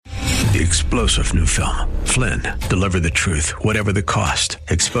The explosive new film, Flynn, deliver the truth, whatever the cost.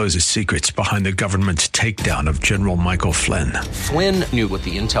 Exposes secrets behind the government's takedown of General Michael Flynn. Flynn knew what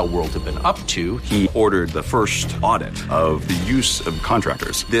the intel world had been up to. He ordered the first audit of the use of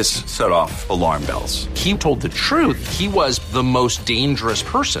contractors. This set off alarm bells. He told the truth. He was the most dangerous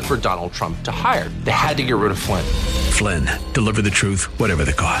person for Donald Trump to hire. They had to get rid of Flynn. Flynn, deliver the truth, whatever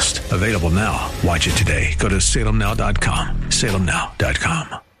the cost. Available now. Watch it today. Go to salemnow.com.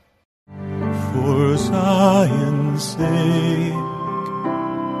 salemnow.com. For Zion's sake,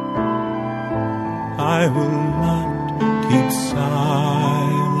 I will not keep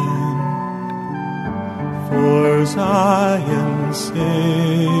silent. For Zion's sake,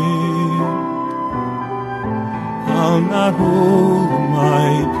 I'll not hold my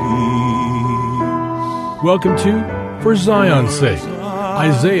peace. Welcome to For Zion's Sake.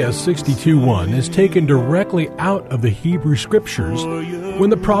 Isaiah 62:1 is taken directly out of the Hebrew Scriptures when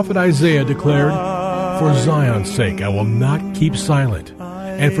the prophet Isaiah declared, "For Zion's sake I will not keep silent,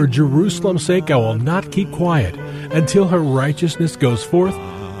 and for Jerusalem's sake I will not keep quiet, until her righteousness goes forth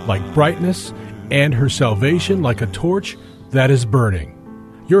like brightness, and her salvation like a torch that is burning."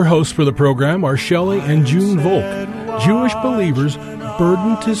 Your hosts for the program are Shelley and June Volk, Jewish believers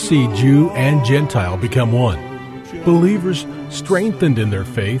burdened to see Jew and Gentile become one. Believers strengthened in their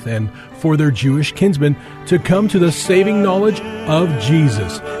faith and for their Jewish kinsmen to come to the saving knowledge of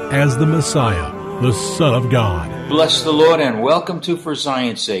Jesus as the Messiah, the Son of God. Bless the Lord and welcome to For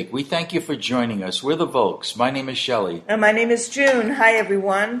Zion's Sake. We thank you for joining us. We're the Volks. My name is Shelley. And my name is June. Hi,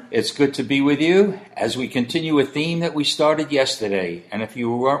 everyone. It's good to be with you as we continue a theme that we started yesterday. And if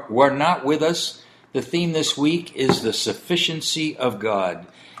you were not with us, the theme this week is the sufficiency of God.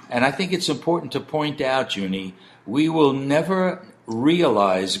 And I think it's important to point out, Junie, we will never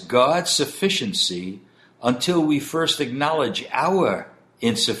realize God's sufficiency until we first acknowledge our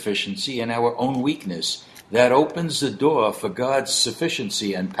insufficiency and our own weakness. That opens the door for God's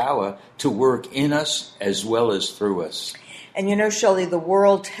sufficiency and power to work in us as well as through us. And you know, Shelley, the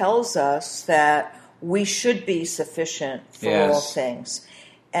world tells us that we should be sufficient for all things.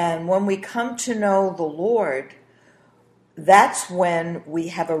 And when we come to know the Lord, that's when we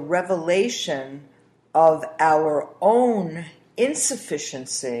have a revelation of our own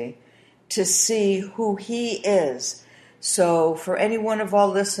insufficiency to see who He is. So for any one of our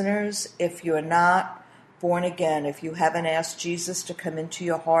listeners, if you're not born again, if you haven't asked Jesus to come into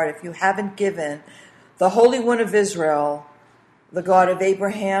your heart, if you haven't given the Holy One of Israel, the God of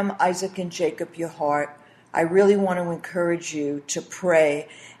Abraham, Isaac, and Jacob, your heart, I really want to encourage you to pray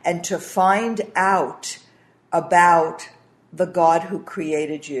and to find out about the God who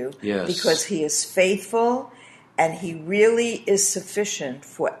created you. Yes. Because He is faithful and He really is sufficient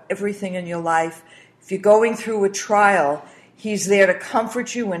for everything in your life. If you're going through a trial, He's there to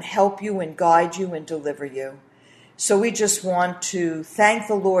comfort you and help you and guide you and deliver you. So we just want to thank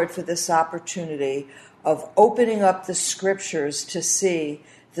the Lord for this opportunity of opening up the Scriptures to see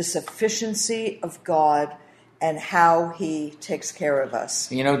the sufficiency of God and how He takes care of us.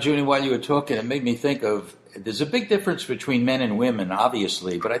 You know, Junie, while you were talking, it made me think of there's a big difference between men and women,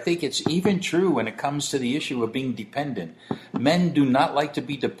 obviously, but I think it's even true when it comes to the issue of being dependent. Men do not like to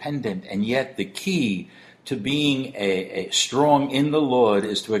be dependent, and yet the key to being a strong in the Lord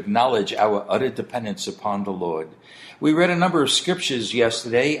is to acknowledge our utter dependence upon the Lord. We read a number of scriptures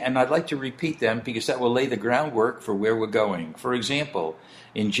yesterday, and I'd like to repeat them because that will lay the groundwork for where we're going. For example,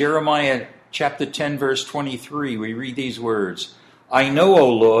 in Jeremiah chapter 10, verse 23, we read these words, "I know, O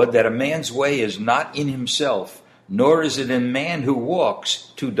Lord, that a man's way is not in himself, nor is it in man who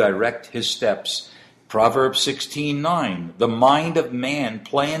walks to direct his steps." Proverbs 16:9, "The mind of man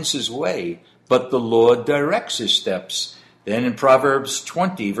plans his way, but the Lord directs his steps." Then in Proverbs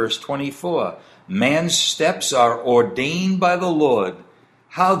 20, verse 24, "Man's steps are ordained by the Lord.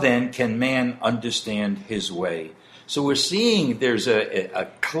 How then can man understand his way?" So we're seeing there's a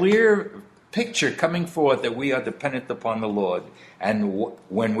clear picture coming forth that we are dependent upon the Lord. And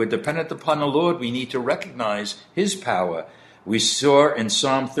when we're dependent upon the Lord, we need to recognize His power. We saw in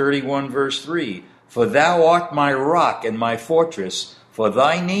Psalm 31, verse 3, "For thou art my rock and my fortress. For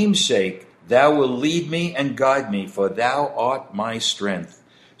thy name's sake, thou wilt lead me and guide me, for thou art my strength."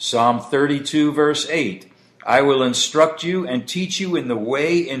 Psalm 32, verse 8, "I will instruct you and teach you in the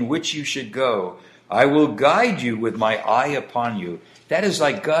way in which you should go. I will guide you with my eye upon you." That is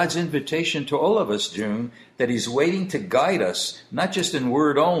like God's invitation to all of us, June, that He's waiting to guide us, not just in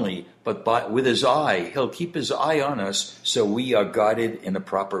word only, but with His eye. He'll keep His eye on us so we are guided in a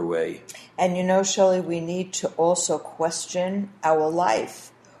proper way. And you know, Shelley, we need to also question our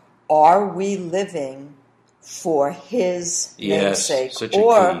life. Are we living for His namesake? Such a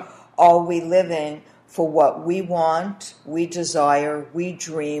or key. are we living for what we want, we desire, we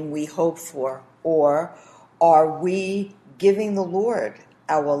dream, we hope for? Or are we giving the Lord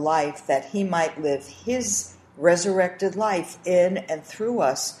our life that he might live his resurrected life in and through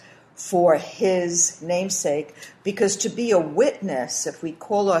us for his namesake? Because to be a witness, if we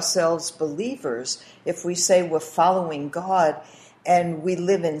call ourselves believers, if we say we're following God and we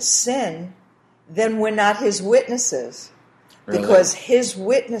live in sin, then we're not his witnesses. Really? Because his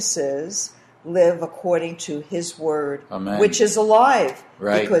witnesses live according to his word, Amen. Which is alive,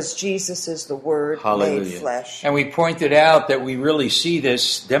 right? Because Jesus is the Word Hallelujah. Made flesh. And we pointed out that we really see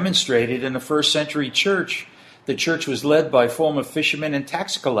this demonstrated in the first century church. The church was led by former fishermen and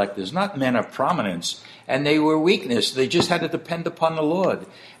tax collectors, not men of prominence, and they were weakness. They just had to depend upon the Lord.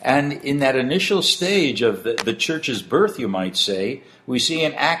 And in that initial stage of the church's birth, you might say, we see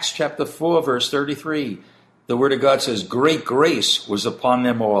in Acts chapter 4, verse 33, the Word of God says, great grace was upon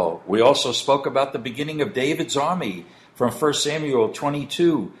them all. We also spoke about the beginning of David's army from 1 Samuel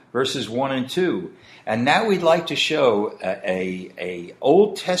 22, verses 1 and 2. And now we'd like to show a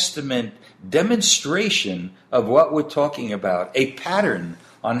Old Testament demonstration of what we're talking about, a pattern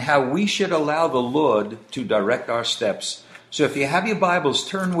on how we should allow the Lord to direct our steps. So if you have your Bibles,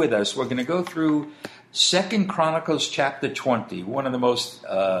 turn with us. We're going to go through 2 Chronicles chapter 20, one of the most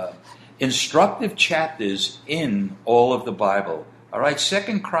instructive chapters in all of the Bible. All right,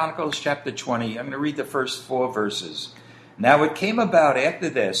 2 Chronicles chapter 20, I'm going to read the first 4 verses. Now it came about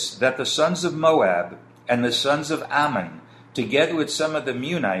after this that the sons of Moab and the sons of Ammon, together with some of the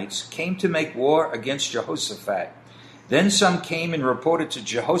Meunites, came to make war against Jehoshaphat. Then some came and reported to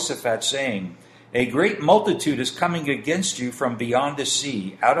Jehoshaphat, saying, a great multitude is coming against you from beyond the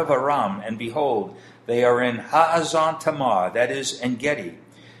sea, out of Aram, and behold, they are in Haazon Tamar, that is, En-gedi.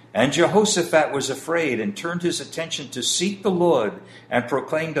 And Jehoshaphat was afraid and turned his attention to seek the Lord and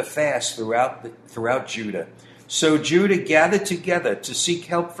proclaimed a fast throughout Judah. So Judah gathered together to seek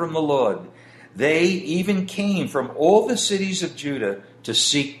help from the Lord. They even came from all the cities of Judah to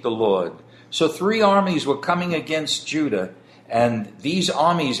seek the Lord. So 3 armies were coming against Judah, and these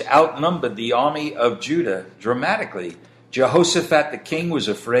armies outnumbered the army of Judah dramatically. Jehoshaphat the king was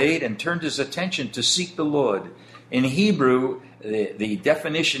afraid and turned his attention to seek the Lord. In Hebrew, the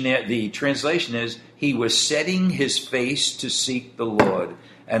definition, the translation is, he was setting his face to seek the Lord.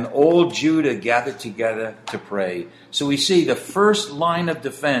 And all Judah gathered together to pray. So we see the first line of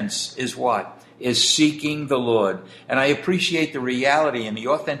defense is what? Is seeking the Lord. And I appreciate the reality and the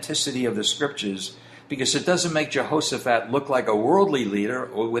authenticity of the scriptures, because it doesn't make Jehoshaphat look like a worldly leader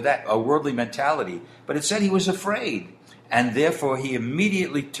or with a worldly mentality. But it said he was afraid. And therefore he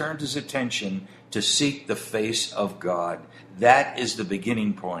immediately turned his attention to seek the face of God. That is the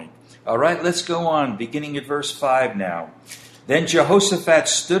beginning point. All right, let's go on, beginning at verse 5 now. Then Jehoshaphat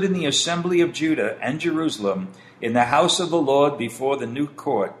stood in the assembly of Judah and Jerusalem in the house of the Lord before the new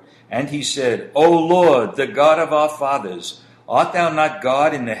court. And he said, O Lord, the God of our fathers, art thou not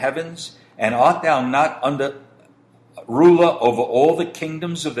God in the heavens? And art thou not under ruler over all the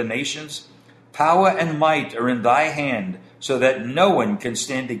kingdoms of the nations? Power and might are in thy hand, so that no one can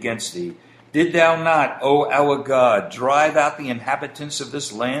stand against thee. Did thou not, O our God, drive out the inhabitants of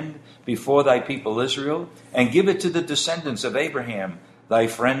this land before thy people Israel, and give it to the descendants of Abraham, thy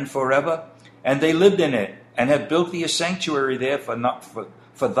friend forever? And they lived in it, and have built thee a sanctuary there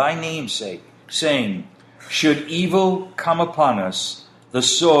for thy name's sake, saying, should evil come upon us, the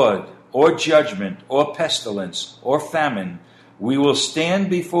sword, or judgment, or pestilence, or famine, we will stand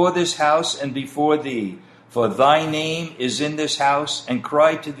before this house and before thee, for thy name is in this house, and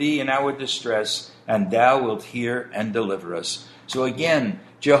cry to thee in our distress, and thou wilt hear and deliver us. So again,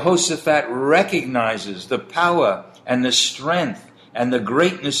 Jehoshaphat recognizes the power and the strength and the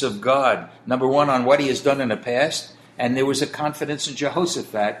greatness of God, number one, on what he has done in the past, and there was a confidence in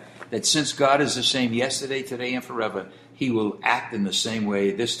Jehoshaphat that since God is the same yesterday, today, and forever, he will act in the same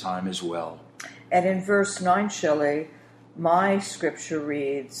way this time as well. And in verse 9, Shelley, my scripture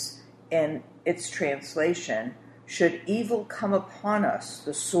reads, in its translation, should evil come upon us,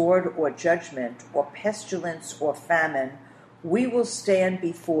 the sword or judgment or pestilence or famine, we will stand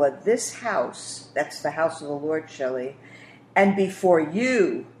before this house, that's the house of the Lord, Shelley, and before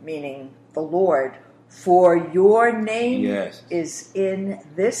you, meaning the Lord, for your name is in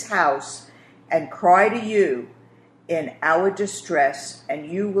this house, and cry to you in our distress, and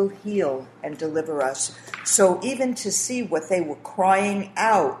you will heal and deliver us. So even to see what they were crying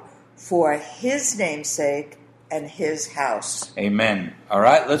out for his namesake and his house. Amen. All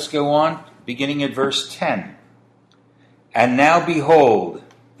right, let's go on, beginning at verse 10. And now behold,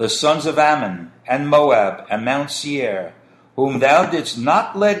 the sons of Ammon and Moab and Mount Seir, who whom thou didst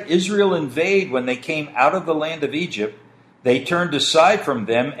not let Israel invade when they came out of the land of Egypt, they turned aside from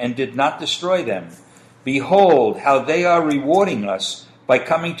them and did not destroy them. Behold, how they are rewarding us by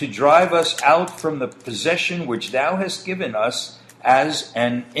coming to drive us out from the possession which thou hast given us as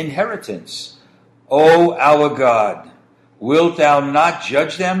an inheritance. O our God, wilt thou not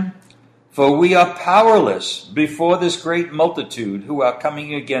judge them? For we are powerless before this great multitude who are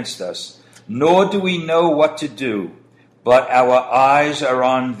coming against us, nor do we know what to do, but our eyes are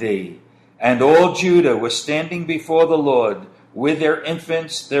on thee. And all Judah was standing before the Lord with their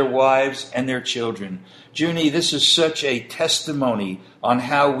infants, their wives, and their children. Junie, this is such a testimony on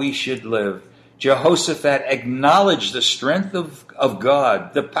how we should live. Jehoshaphat acknowledged the strength of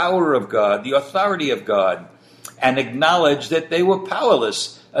God, the power of God, the authority of God, and acknowledged that they were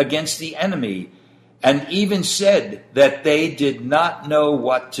powerless against the enemy, and even said that they did not know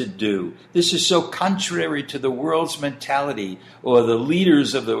what to do. This is so contrary to the world's mentality or the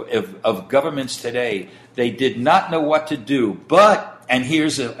leaders of governments today. They did not know what to do, but, and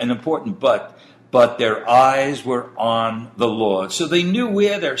here's an important but their eyes were on the Lord. So they knew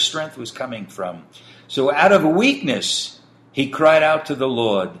where their strength was coming from. So out of weakness, he cried out to the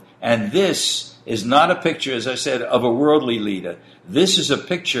Lord. And this is not a picture, as I said, of a worldly leader. This is a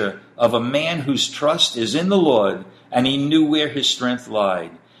picture of a man whose trust is in the Lord, and he knew where his strength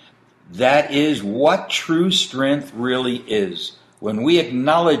lied. That is what true strength really is. When we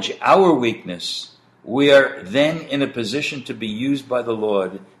acknowledge our weakness, we are then in a position to be used by the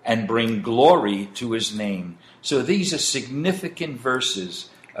Lord and bring glory to his name. So these are significant verses.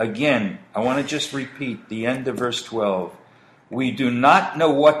 Again, I want to just repeat the end of verse 12. We do not know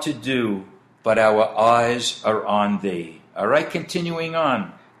what to do, but our eyes are on thee. All right, continuing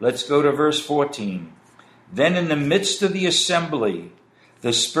on. Let's go to verse 14. Then in the midst of the assembly,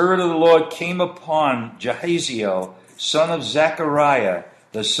 the Spirit of the Lord came upon Jahaziel, son of Zechariah,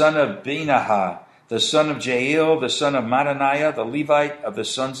 the son of Benaiah, the son of Jael, the son of Mattaniah, the Levite of the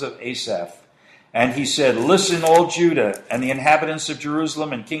sons of Asaph. And he said, Listen, all Judah, and the inhabitants of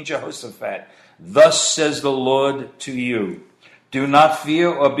Jerusalem, and King Jehoshaphat, thus says the Lord to you, do not fear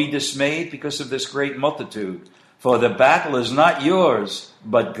or be dismayed because of this great multitude, for the battle is not yours,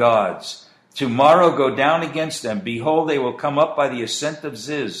 but God's. Tomorrow go down against them. Behold, they will come up by the ascent of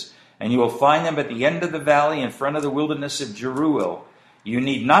Ziz, and you will find them at the end of the valley in front of the wilderness of Jeruel. You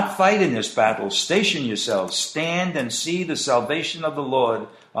need not fight in this battle. Station yourselves. Stand and see the salvation of the Lord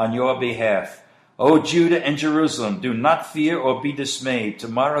on your behalf. O Judah and Jerusalem, do not fear or be dismayed.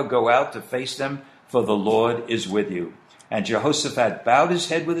 Tomorrow go out to face them, for the Lord is with you. And Jehoshaphat bowed his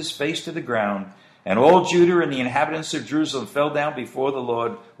head with his face to the ground, and all Judah and the inhabitants of Jerusalem fell down before the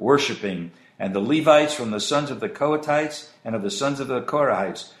Lord, worshiping. And the Levites from the sons of the Kohathites and of the sons of the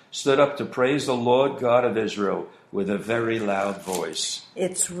Korahites stood up to praise the Lord God of Israel with a very loud voice.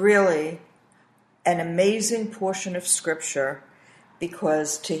 It's really an amazing portion of Scripture,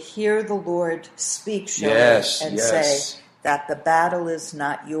 because to hear the Lord speak, say that the battle is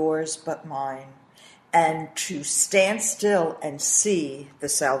not yours but mine, and to stand still and see the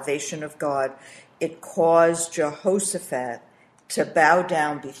salvation of God, it caused Jehoshaphat to bow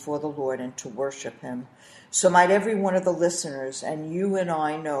down before the Lord and to worship him. So might every one of the listeners, and you and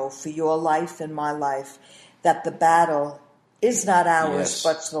I know for your life and my life, that the battle is not ours,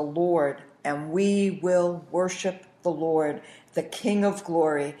 but the Lord, and we will worship the Lord, the King of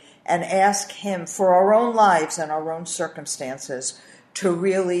glory, and ask him for our own lives and our own circumstances to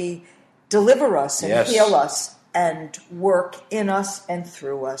really deliver us and heal us and work in us and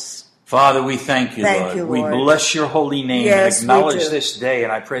through us. Father, we thank you, Lord. We bless your holy name and acknowledge this day,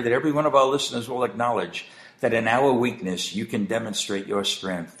 and I pray that every one of our listeners will acknowledge that in our weakness you can demonstrate your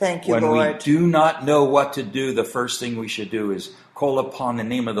strength. Thank you, Lord. When we do not know what to do, the first thing we should do is call upon the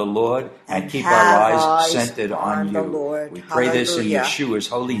name of the Lord and keep our eyes centered on you. Lord. We pray this in Yeshua's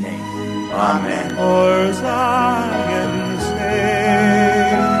holy name. Amen.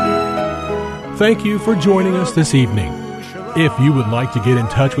 Thank you for joining us this evening. If you would like to get in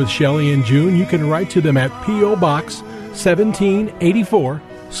touch with Shelley and June, you can write to them at P.O. Box 1784,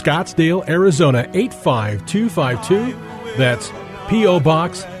 Scottsdale, Arizona 85252. That's P.O.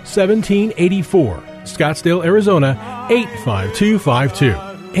 Box 1784, Scottsdale, Arizona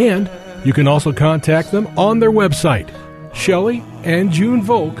 85252. And you can also contact them on their website,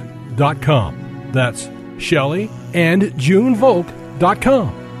 ShelleyandJuneVolk.com. That's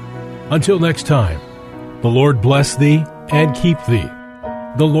ShelleyandJuneVolk.com. Until next time, the Lord bless thee and keep thee.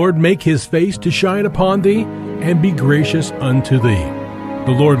 The Lord make his face to shine upon thee and be gracious unto thee.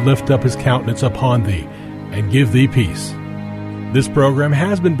 The Lord lift up his countenance upon thee and give thee peace. This program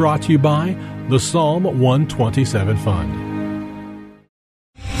has been brought to you by the Psalm 127 Fund.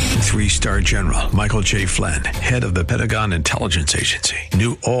 3-star general Michael J. Flynn, head of the Pentagon Intelligence Agency,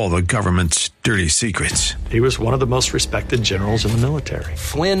 knew all the government's dirty secrets. He was one of the most respected generals in the military.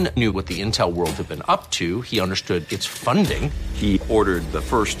 Flynn knew what the intel world had been up to. He understood its funding. He ordered the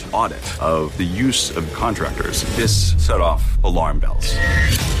first audit of the use of contractors. This set off alarm bells.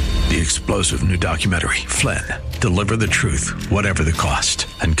 The explosive new documentary, Flynn, Deliver the Truth, Whatever the Cost,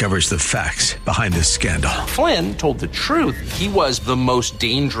 uncovers the facts behind this scandal. Flynn told the truth. He was the most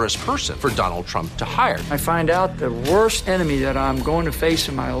dangerous person for Donald Trump to hire. I find out the worst enemy that I'm going to face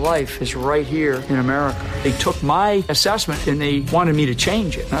in my life is right here in America. They took my assessment and they wanted me to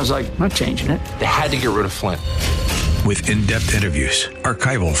change it. And I was like, I'm not changing it. They had to get rid of Flynn. With in-depth interviews,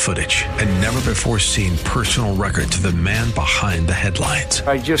 archival footage, and never-before-seen personal records of the man behind the headlines.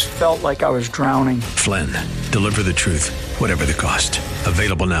 I just felt like I was drowning. Flynn, Deliver the Truth, Whatever the Cost.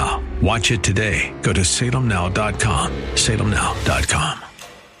 Available now. Watch it today. Go to salemnow.com. salemnow.com.